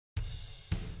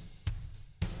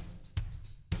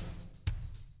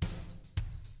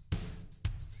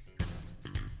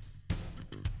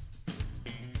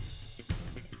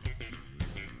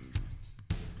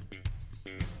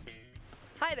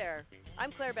Hi there,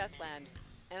 I'm Claire Bestland,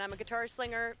 and I'm a guitar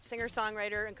slinger,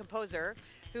 singer-songwriter, and composer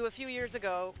who a few years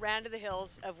ago ran to the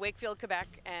hills of Wakefield, Quebec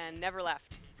and never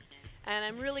left. And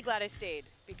I'm really glad I stayed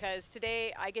because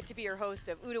today I get to be your host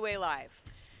of Outaouais Live,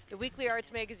 the weekly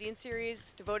arts magazine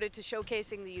series devoted to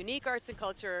showcasing the unique arts and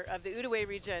culture of the Outaouais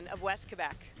region of West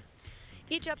Quebec.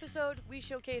 Each episode, we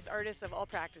showcase artists of all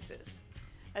practices,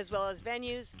 as well as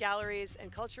venues, galleries,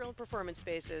 and cultural and performance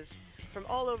spaces from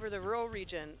all over the rural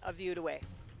region of the Outaouais.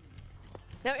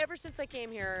 Now, ever since I came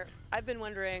here, I've been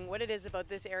wondering what it is about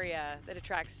this area that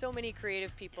attracts so many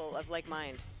creative people of like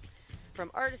mind. From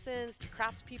artisans to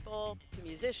craftspeople to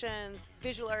musicians,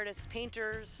 visual artists,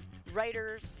 painters,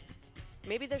 writers.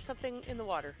 Maybe there's something in the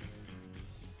water.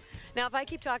 Now, if I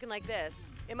keep talking like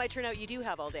this, it might turn out you do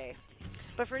have all day.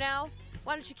 But for now,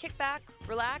 why don't you kick back,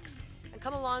 relax, and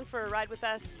come along for a ride with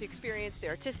us to experience the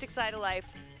artistic side of life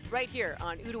right here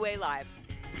on Outaouais Live.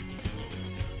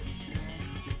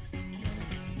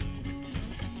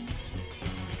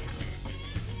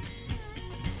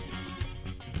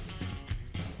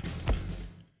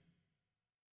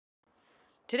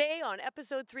 Today on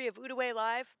episode 3 of Outaouais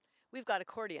Live, we've got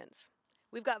accordions,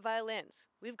 we've got violins,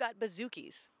 we've got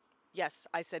bouzouki's. Yes,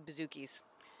 I said bouzouki's.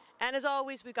 And as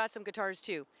always, we've got some guitars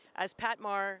too, as Pat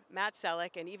Marr, Matt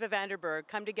Selleck, and Eva Vanderberg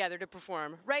come together to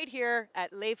perform right here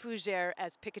at Les Fougères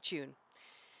as Pickachune.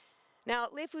 Now,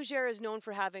 Les Fougères is known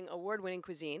for having award-winning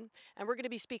cuisine, and we're going to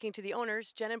be speaking to the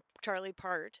owners, Jen and Charlie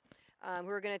Part, who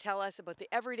are going to tell us about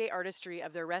the everyday artistry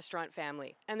of their restaurant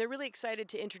family. And they're really excited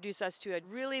to introduce us to a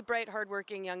really bright,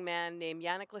 hardworking young man named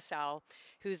Yannick La Salle,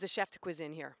 who's the chef de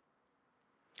cuisine here.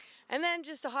 And then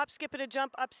just a hop, skip, and a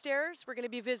jump upstairs, we're going to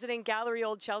be visiting Galerie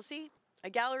Old Chelsea, a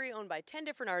gallery owned by 10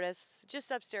 different artists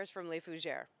just upstairs from Les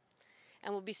Fougères.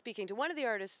 And we'll be speaking to one of the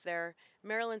artists there,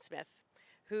 Marilyn Smith,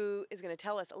 who is going to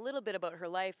tell us a little bit about her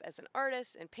life as an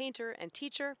artist and painter and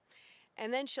teacher.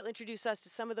 And then she'll introduce us to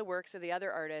some of the works of the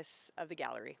other artists of the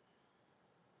gallery.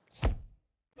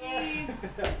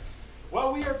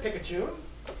 Well, we are Pickachune.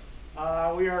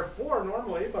 We are 4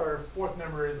 normally, but our 4th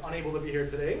member is unable to be here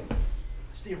today.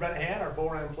 Steve Renahan, our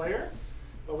Boran player.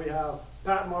 But we have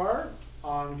Pat Marr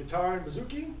on guitar and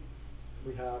bouzouki.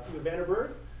 We have Eva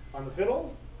Vanderberg on the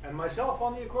fiddle, and myself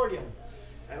on the accordion.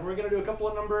 And we're going to do a couple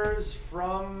of numbers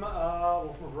from a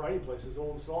variety of places.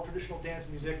 It's all traditional dance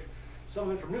music. Some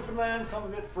of it from Newfoundland, some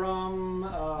of it from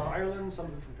Ireland, some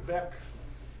of it from Quebec.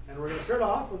 And we're going to start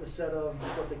off with a set of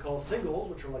what they call singles,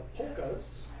 which are like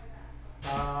polkas,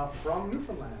 from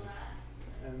Newfoundland.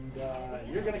 And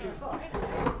you're going to kick us off.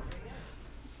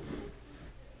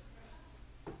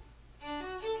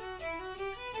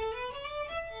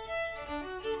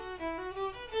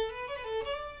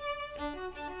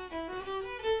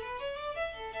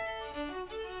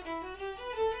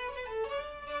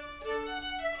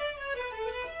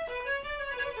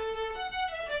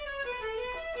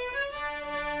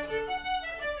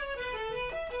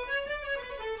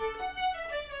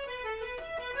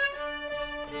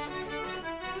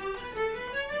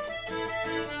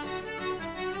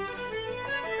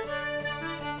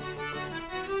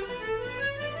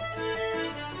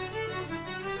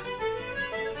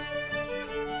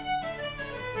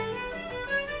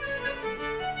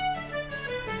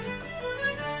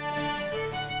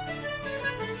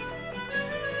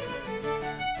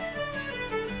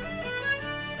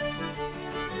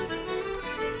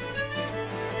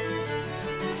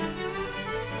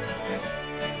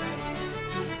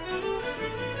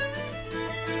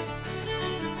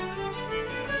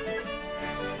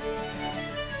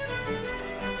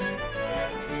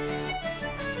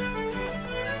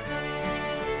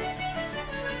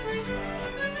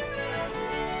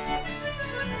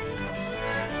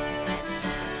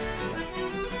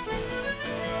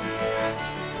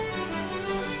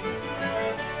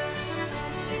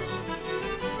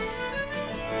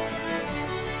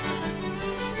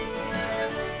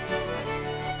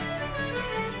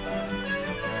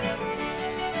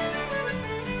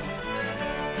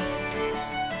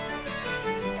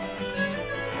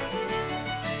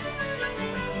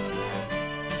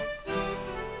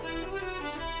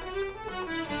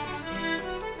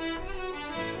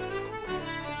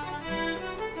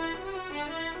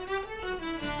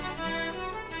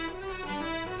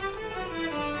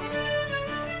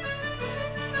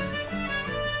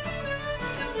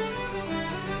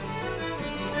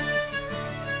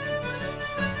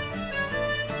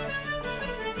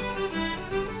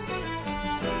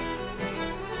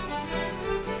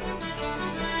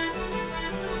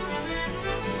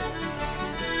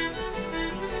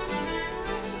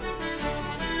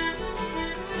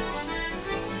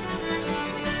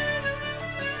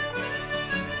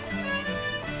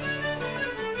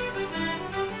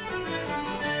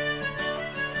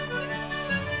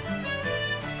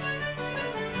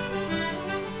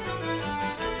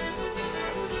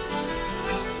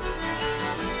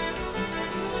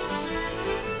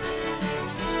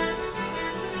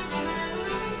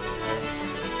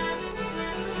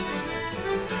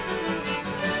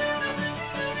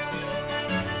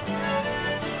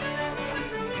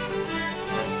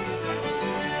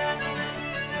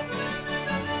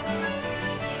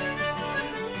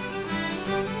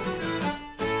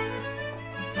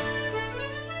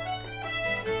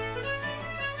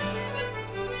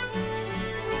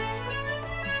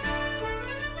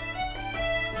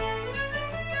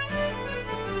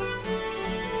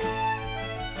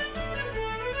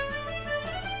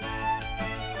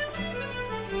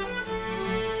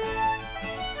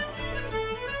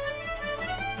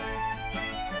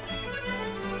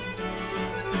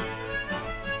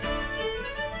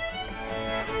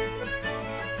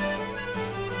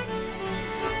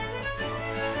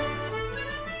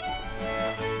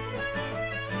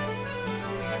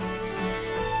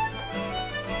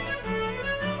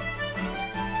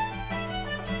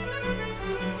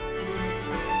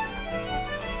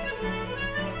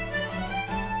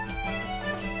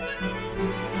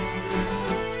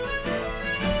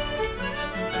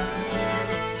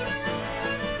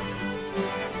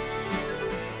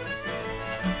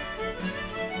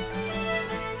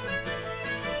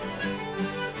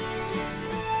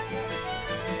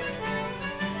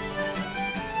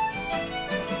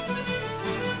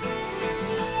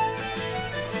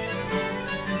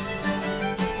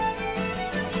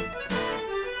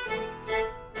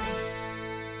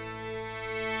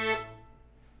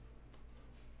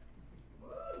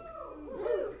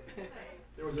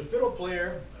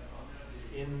 player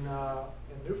in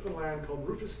Newfoundland called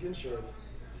Rufus Ginshard.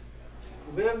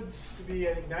 He lived to be,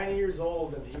 I think, 90 years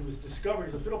old, and he was discovered,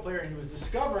 he's a fiddle player, and he was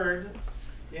discovered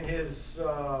in his,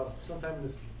 sometime in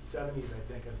his 70s, I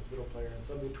think, as a fiddle player. And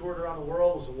so he toured around the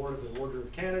world, was awarded the Order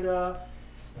of Canada,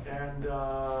 and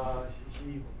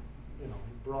he, you know,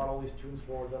 he brought all these tunes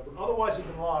forward that would otherwise have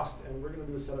been lost, and we're going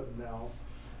to do a set of them now.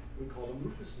 We call them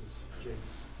Rufus's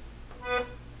jigs.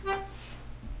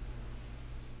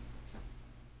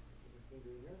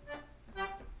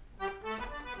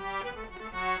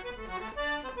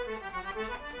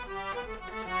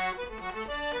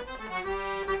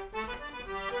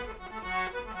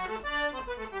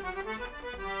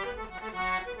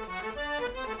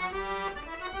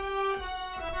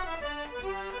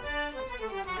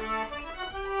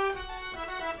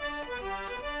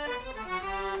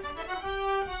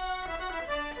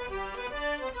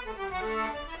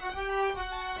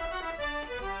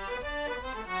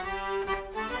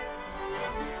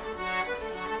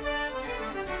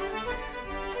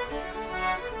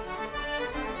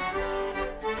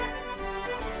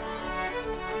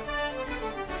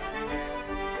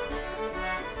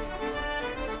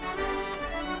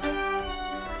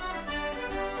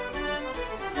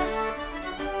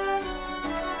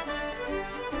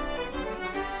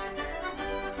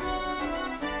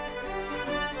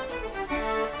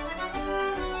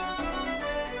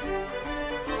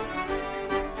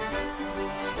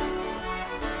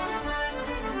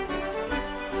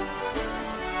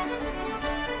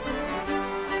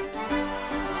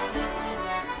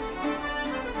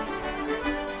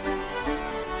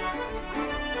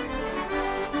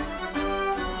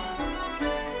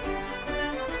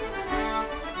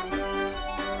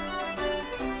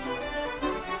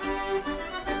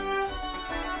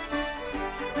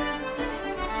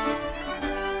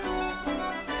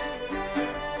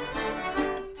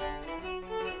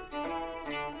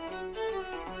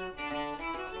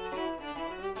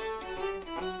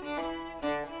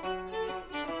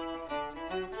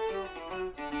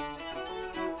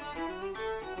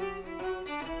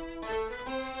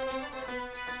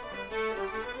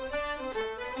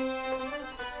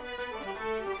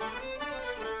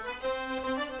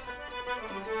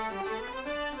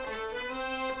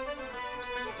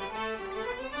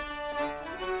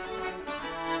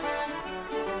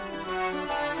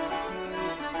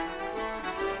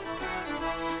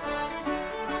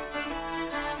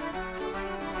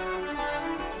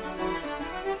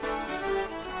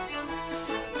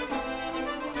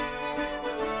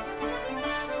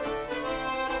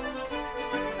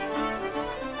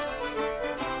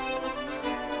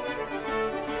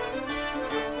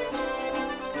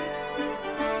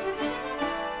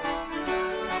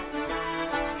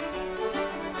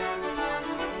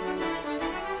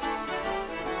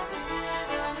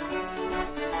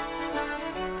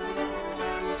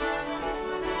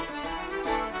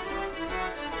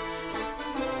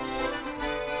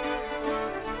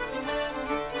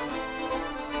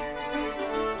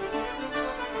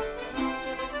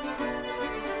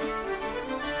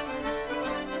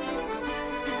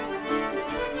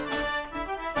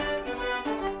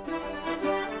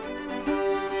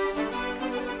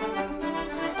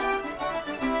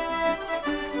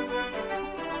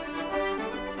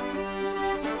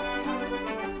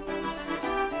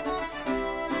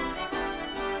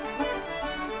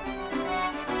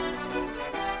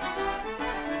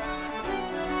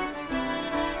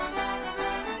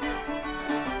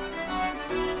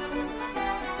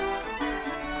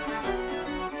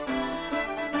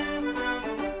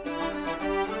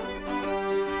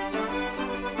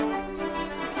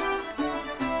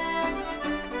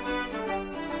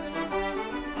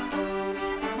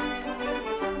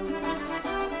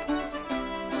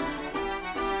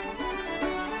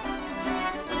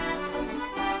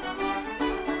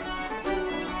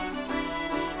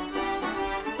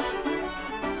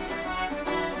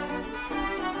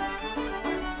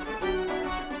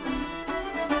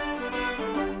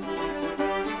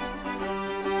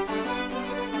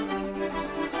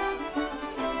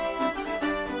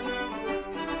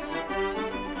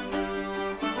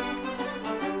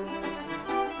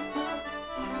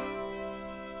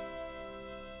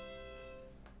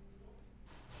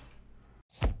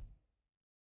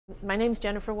 My name's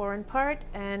Jennifer Warren Part,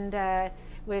 and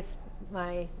with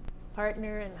my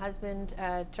partner and husband,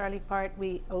 Charlie Part,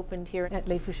 we opened here at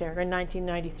Les Fougères in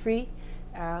 1993,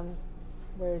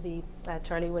 where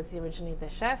Charlie was originally the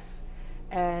chef,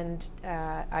 and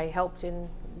I helped in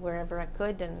wherever I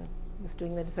could and was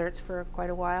doing the desserts for quite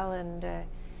a while, and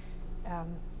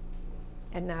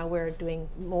now we're doing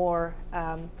more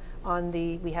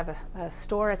we have a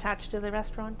store attached to the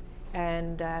restaurant,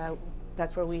 and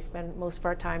that's where we spend most of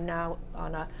our time now,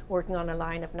 working on a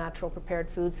line of natural prepared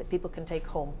foods that people can take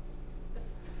home.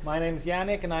 My name's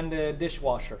Yannick, and I'm the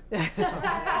dishwasher.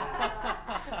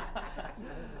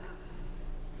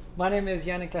 My name is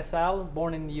Yannick La Salle,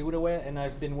 born in the Outaouais, and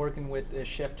I've been working with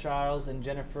Chef Charles and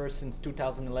Jennifer since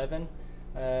 2011.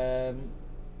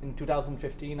 In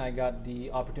 2015, I got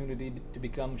the opportunity to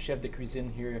become chef de cuisine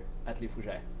here at Les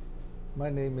Fougères. My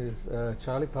name is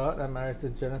Charlie Part. I'm married to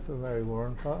Jennifer Mary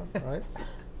Warren Part, right?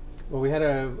 Well, we had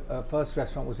our first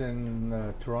restaurant was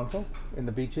in Toronto, in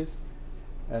the beaches,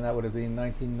 and that would have been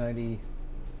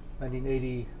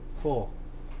 1984.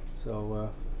 So,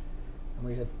 and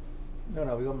we had,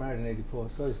 we got married in 84,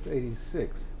 so it's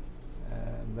 86.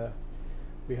 And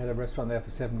we had a restaurant there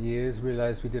for 7 years,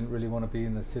 realized we didn't really want to be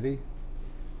in the city,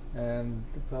 and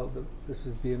felt that this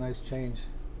would be a nice change.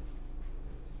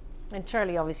 And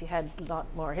Charlie obviously had a lot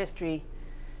more history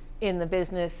in the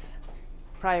business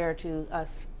prior to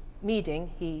us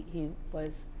meeting. He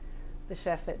was the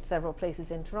chef at several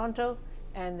places in Toronto,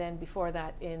 and then before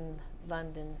that in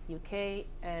London, UK,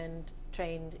 and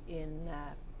trained in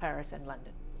Paris and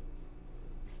London.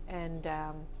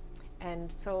 And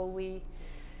so we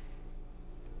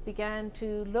began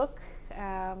to look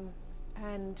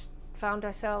and found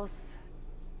ourselves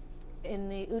in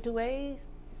the Outaouais,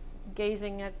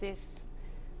 gazing at this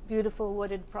beautiful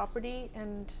wooded property,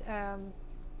 and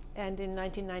in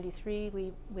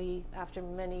 1993 we after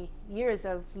many years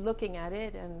of looking at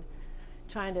it and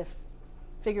trying to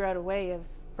figure out a way of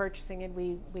purchasing it,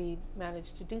 we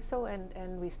managed to do so,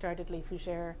 and we started Les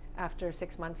Fougères after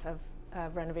 6 months of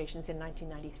renovations in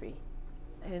 1993.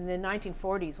 In the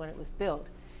 1940s, when it was built,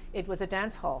 it was a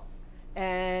dance hall.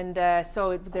 And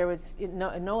so there was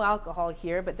no alcohol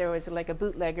here, but there was like a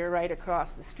bootlegger right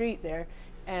across the street there.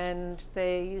 And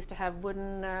they used to have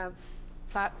wooden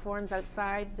platforms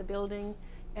outside the building.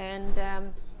 And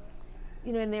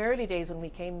in the early days when we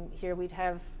came here, we'd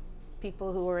have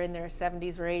people who were in their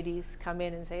 70s or 80s come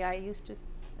in and say, I used to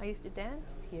dance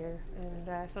here.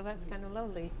 And so that's kind of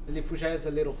lovely. Les Fougères is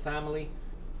a little family.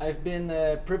 I've been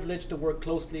privileged to work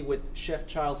closely with Chef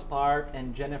Charles Part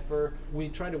and Jennifer. We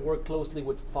try to work closely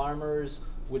with farmers,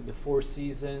 with the Four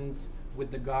Seasons,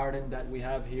 with the garden that we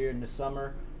have here in the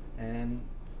summer, and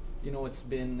it's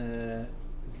been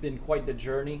quite the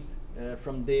journey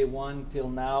from day one till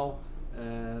now.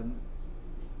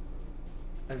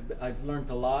 I've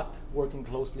learned a lot working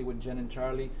closely with Jen and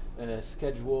Charlie,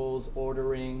 schedules,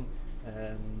 ordering,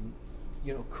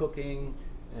 cooking.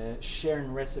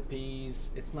 Sharing recipes.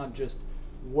 It's not just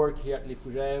work here at Les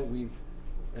Fougères. We've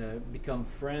become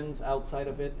friends outside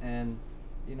of it, and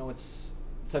it's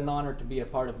an honor to be a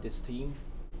part of this team.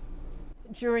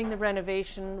 During the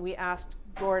renovation, we asked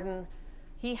Gordon.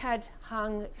 He had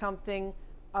hung something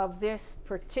of this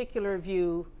particular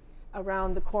view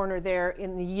around the corner there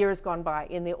in the years gone by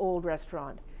in the old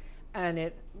restaurant, and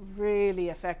it really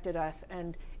affected us,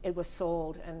 and it was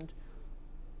sold, and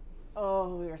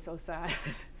oh, we were so sad.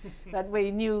 But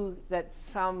we knew that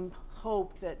some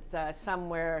hope that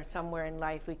somewhere in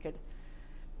life we could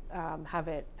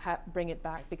bring it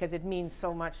back, because it means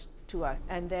so much to us.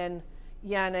 And then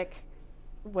Yannick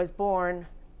was born,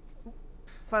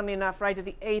 funnily enough, right at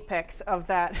the apex of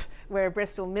that, where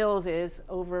Bristol Mills is,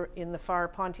 over in the far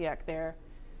Pontiac there.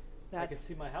 I can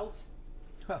see my house.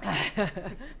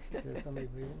 There's somebody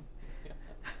breathing.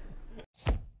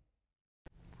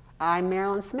 I'm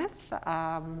Marilyn Smith,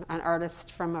 an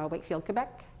artist from Wakefield,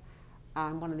 Quebec.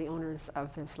 I'm one of the owners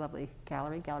of this lovely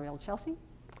gallery, Galerie Old Chelsea.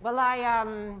 Well, I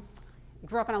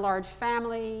grew up in a large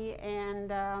family,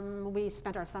 and we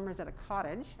spent our summers at a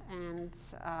cottage. And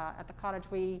at the cottage,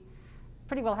 we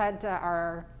pretty well had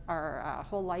our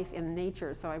whole life in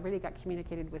nature, so I really got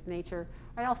communicated with nature.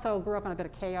 I also grew up in a bit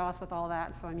of chaos with all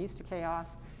that, so I'm used to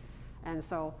chaos. And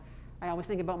so I always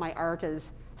think about my art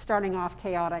as starting off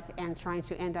chaotic and trying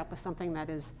to end up with something that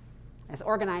is as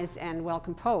organized and well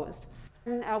composed.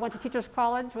 And I went to Teachers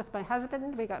College with my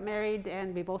husband. We got married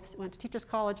and we both went to Teachers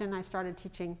College, and I started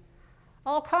teaching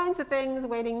all kinds of things,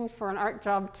 waiting for an art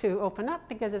job to open up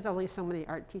because there's only so many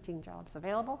art teaching jobs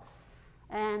available.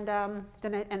 And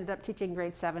then I ended up teaching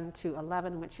grade 7 to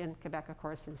 11, which in Quebec, of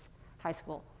course, is high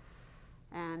school.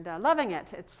 And loving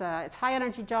it. It's a high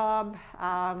energy job,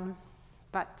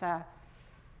 but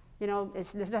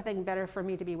there's nothing better for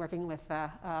me to be working with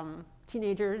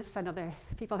teenagers. I know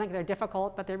people think they're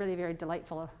difficult, but they're really very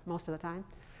delightful most of the time.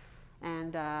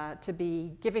 And to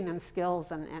be giving them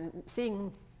skills and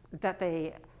seeing that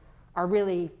they are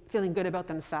really feeling good about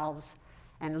themselves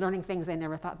and learning things they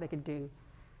never thought they could do.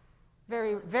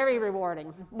 Very, very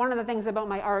rewarding. One of the things about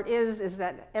my art is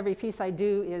that every piece I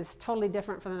do is totally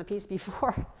different from the piece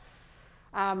before.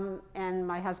 And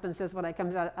my husband says when I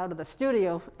come out of the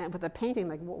studio and with a painting,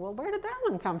 like, well, where did that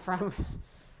one come from?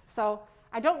 So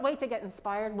I don't wait to get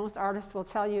inspired. Most artists will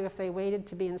tell you if they waited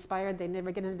to be inspired, they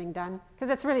never get anything done.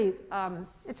 Because it's really,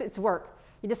 it's work.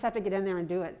 You just have to get in there and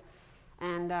do it.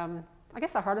 And I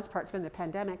guess the hardest part's been the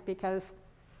pandemic, because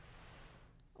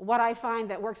what I find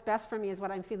that works best for me is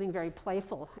when I'm feeling very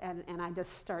playful, and I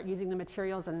just start using the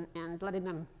materials and letting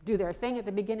them do their thing at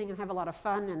the beginning and have a lot of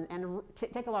fun and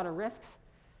take a lot of risks.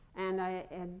 And I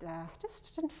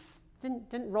just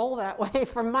didn't roll that way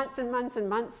for months and months and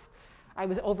months. I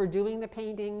was overdoing the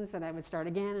paintings, and I would start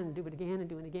again and do it again and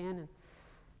do it again. And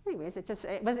anyways, it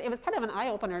was kind of an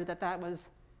eye-opener that was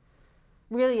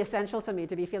really essential to me,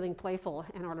 to be feeling playful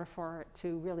in order for it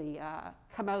to really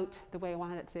come out the way I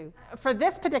wanted it to. For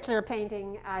this particular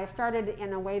painting, I started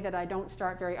in a way that I don't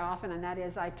start very often, and that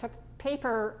is I took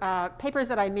papers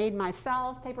that I made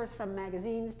myself, papers from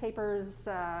magazines, papers,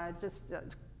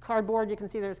 cardboard. You can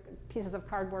see there's pieces of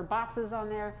cardboard boxes on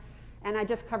there, and I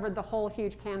just covered the whole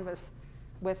huge canvas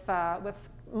with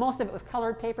most of it was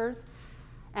colored papers,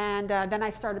 and then I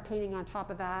started painting on top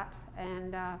of that.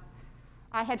 And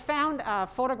I had found a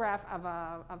photograph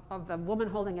of the woman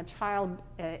holding a child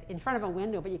in front of a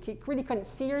window, but you really couldn't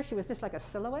see her. She was just like a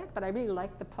silhouette, but I really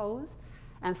liked the pose.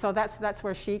 And so that's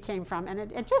where she came from. And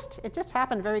it just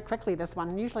happened very quickly, this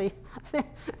one. Usually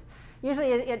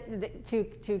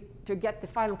to get the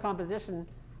final composition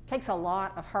takes a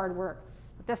lot of hard work.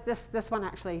 But this one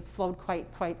actually flowed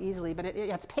quite easily, but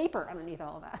it's paper underneath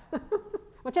all of that,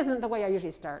 which isn't the way I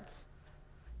usually start.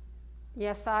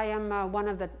 Yes, I am one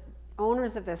of the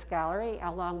owners of this gallery,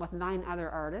 along with 9 other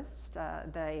artists.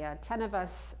 10 of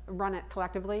us run it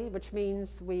collectively, which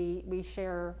means we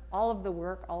share all of the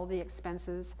work, all of the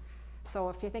expenses. So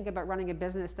if you think about running a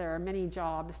business, there are many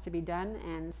jobs to be done,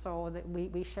 and so that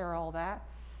we share all that.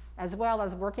 As well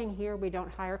as working here, we don't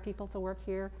hire people to work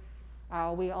here.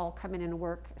 We all come in and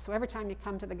work. So every time you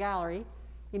come to the gallery,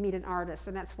 you meet an artist,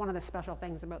 and that's one of the special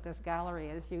things about this gallery,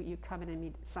 is you come in and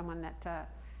meet someone that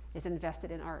is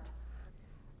invested in art.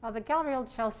 Well, the Galerie Old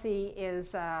Chelsea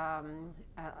is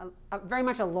very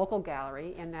much a local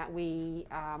gallery, in that we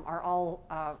are all,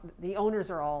 the owners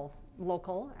are all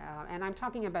local, and I'm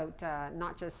talking about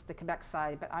not just the Quebec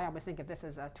side, but I always think of this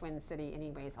as a twin city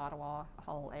anyways, Ottawa,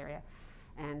 whole area.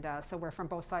 And so we're from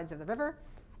both sides of the river,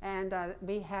 and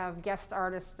we have guest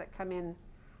artists that come in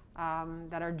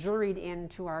that are juried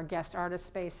into our guest artist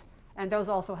space, and those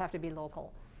also have to be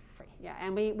local. Yeah,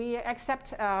 and we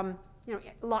accept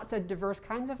lots of diverse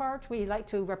kinds of art. We like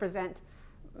to represent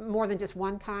more than just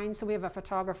one kind. So we have a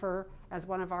photographer as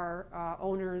one of our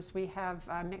owners. We have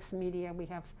mixed media. We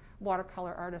have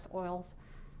watercolor artists, oils,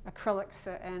 acrylics,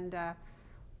 and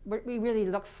we really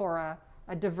look for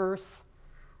a diverse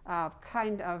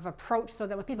kind of approach, so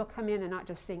that when people come in, they're not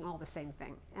just seeing all the same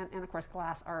thing. And of course,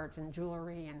 glass art and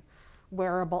jewelry and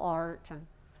wearable art. And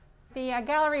the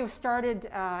gallery was started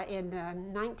in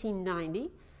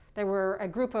 1990. There were a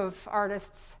group of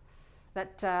artists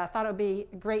that thought it would be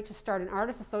great to start an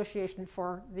artist association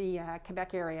for the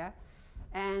Quebec area,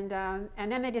 and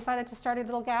then they decided to start a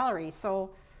little gallery.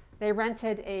 So they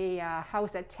rented a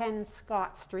house at 10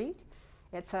 Scott Street.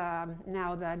 It's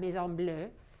now the Maison Bleue,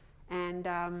 and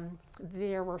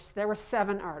there were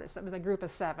 7 artists. It was a group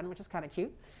of 7, which is kind of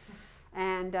cute.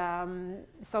 And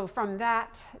so from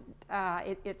that,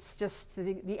 it's just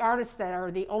the artists that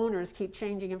are the owners keep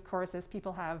changing, of course, as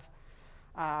people have,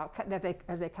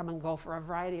 as they come and go for a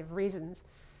variety of reasons.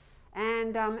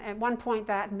 And at one point,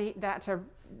 that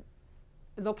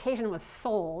location was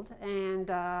sold, and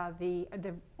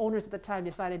the owners at the time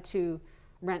decided to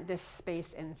rent this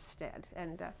space instead.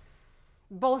 And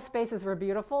both spaces were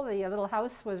beautiful. The little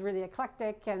house was really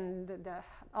eclectic, and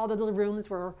all the little rooms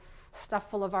were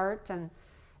stuffed full of art, and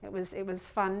it was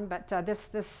fun. But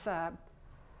this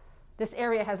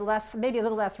area has maybe a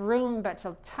little less room, but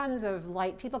tons of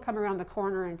light. People come around the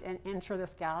corner and enter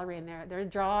this gallery, and their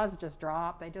jaws just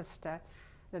drop. They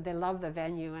love the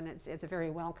venue, and it's a very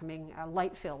welcoming,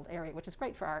 light-filled area, which is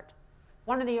great for art.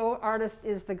 One of the artists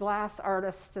is the glass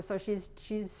artist, so she's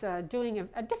doing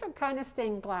a different kind of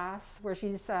stained glass, where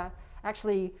she's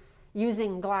actually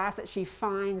using glass that she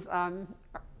finds.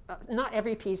 Not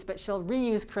every piece, but she'll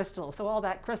reuse crystal. So all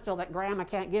that crystal that grandma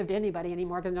can't give to anybody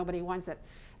anymore because nobody wants it,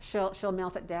 she'll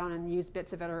melt it down and use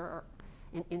bits of it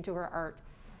into her art.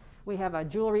 We have a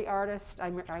jewelry artist.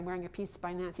 I'm wearing a piece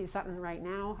by Nancy Sutton right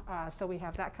now. So we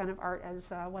have that kind of art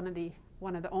as one of the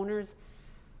owners.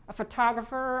 a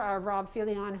photographer, Rob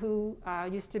Filion, who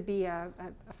used to be a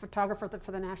photographer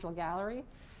for the National Gallery.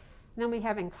 And then we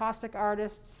have encaustic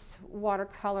artists,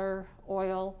 watercolor,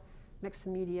 oil, mixed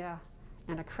media,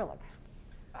 and acrylic.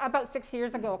 About 6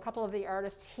 years ago, a couple of the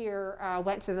artists here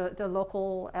went to the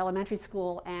local elementary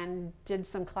school and did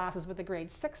some classes with the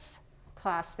grade 6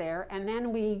 class there, and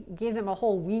then we gave them a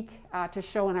whole week to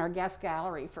show in our guest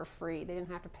gallery for free. They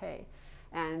didn't have to pay.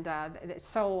 And it's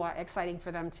so exciting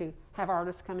for them to have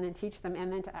artists come in and teach them,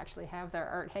 and then to actually have their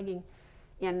art hanging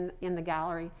in the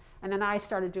gallery. And then I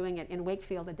started doing it in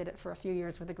Wakefield. I did it for a few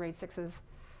years with the grade 6s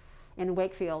in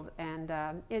Wakefield, and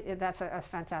that's a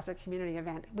fantastic community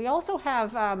event. We also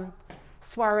have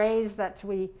soirees that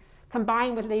we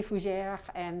combine with Les Fougères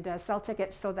and sell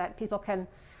tickets so that people can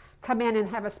come in and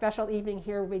have a special evening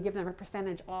here. We give them a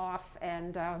percentage off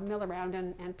and mill around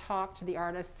and talk to the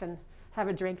artists and have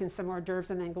a drink and some hors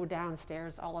d'oeuvres, and then go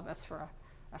downstairs, all of us, for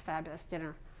a fabulous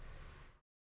dinner.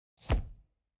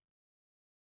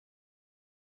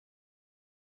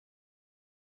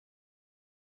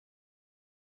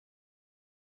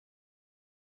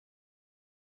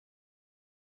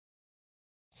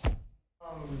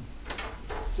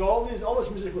 So all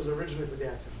this music was originally for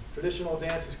dancing. Traditional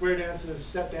dances, square dances,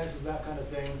 set dances, that kind of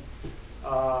thing.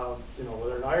 You know,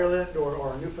 whether in Ireland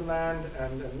or Newfoundland,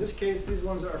 and in this case, these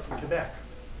ones are from Quebec,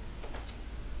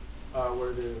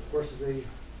 where there, of course, is a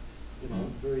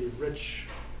very rich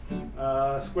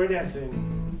square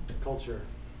dancing culture.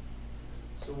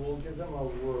 So we'll give them a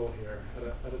whirl here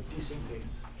at a decent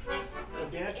pace, at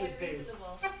a dancer's pace,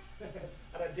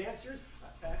 at a dancer's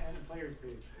and player's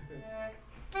pace.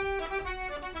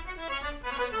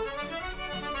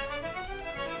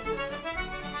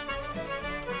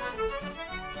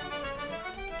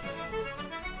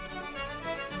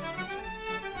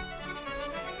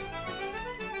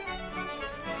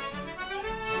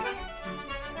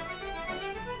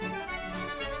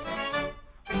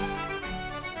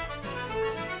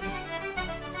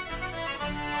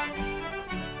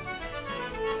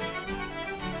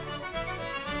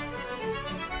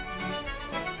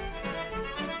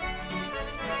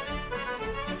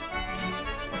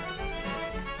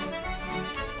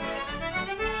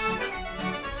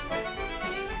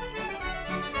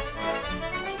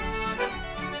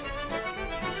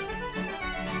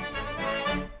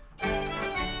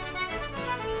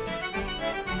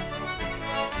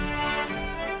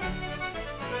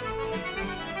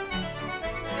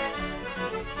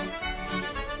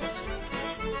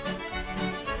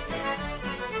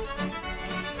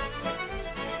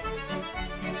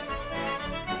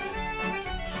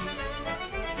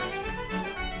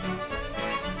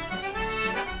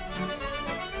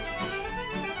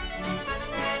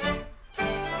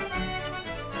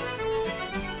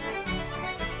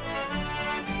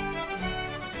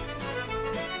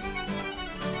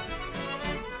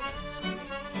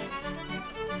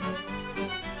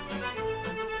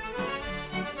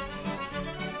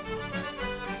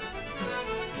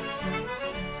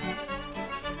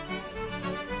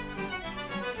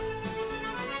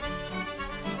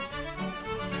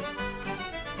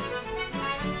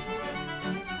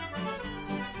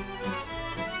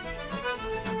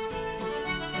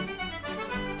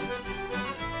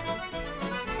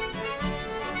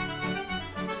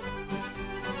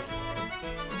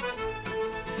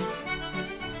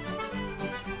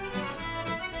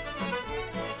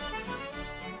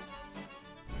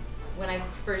 When I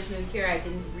first moved here, I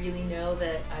didn't really know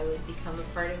that I would become a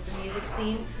part of the music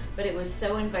scene, but it was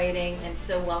so inviting and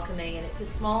so welcoming, and it's a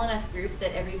small enough group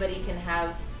that everybody can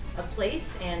have a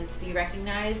place and be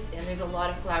recognized, and there's a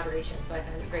lot of collaboration, so I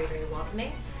found it very, very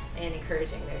welcoming and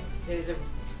encouraging. There's a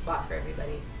spot for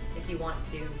everybody if you want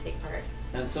to take part.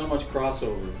 And so much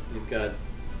crossover. You've got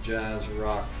jazz,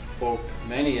 rock, folk,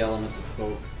 many elements of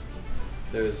folk.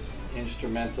 There's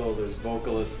instrumental, there's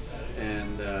vocalists,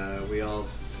 and we all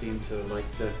seem to like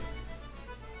to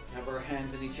have our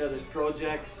hands in each other's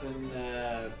projects,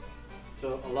 and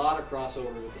so a lot of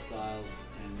crossover with the styles,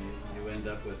 and you end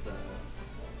up with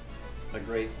a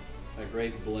great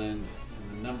blend,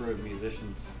 and the number of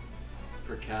musicians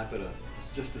per capita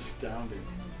is just astounding.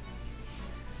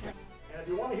 And if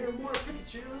you want to hear more of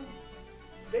Pickachune,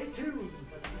 stay tuned. You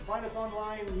can find us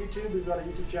online on YouTube. We've got a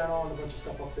YouTube channel and a bunch of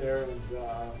stuff up there, and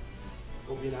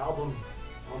there'll be an album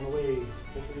on the way,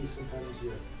 hopefully sometime this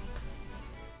year.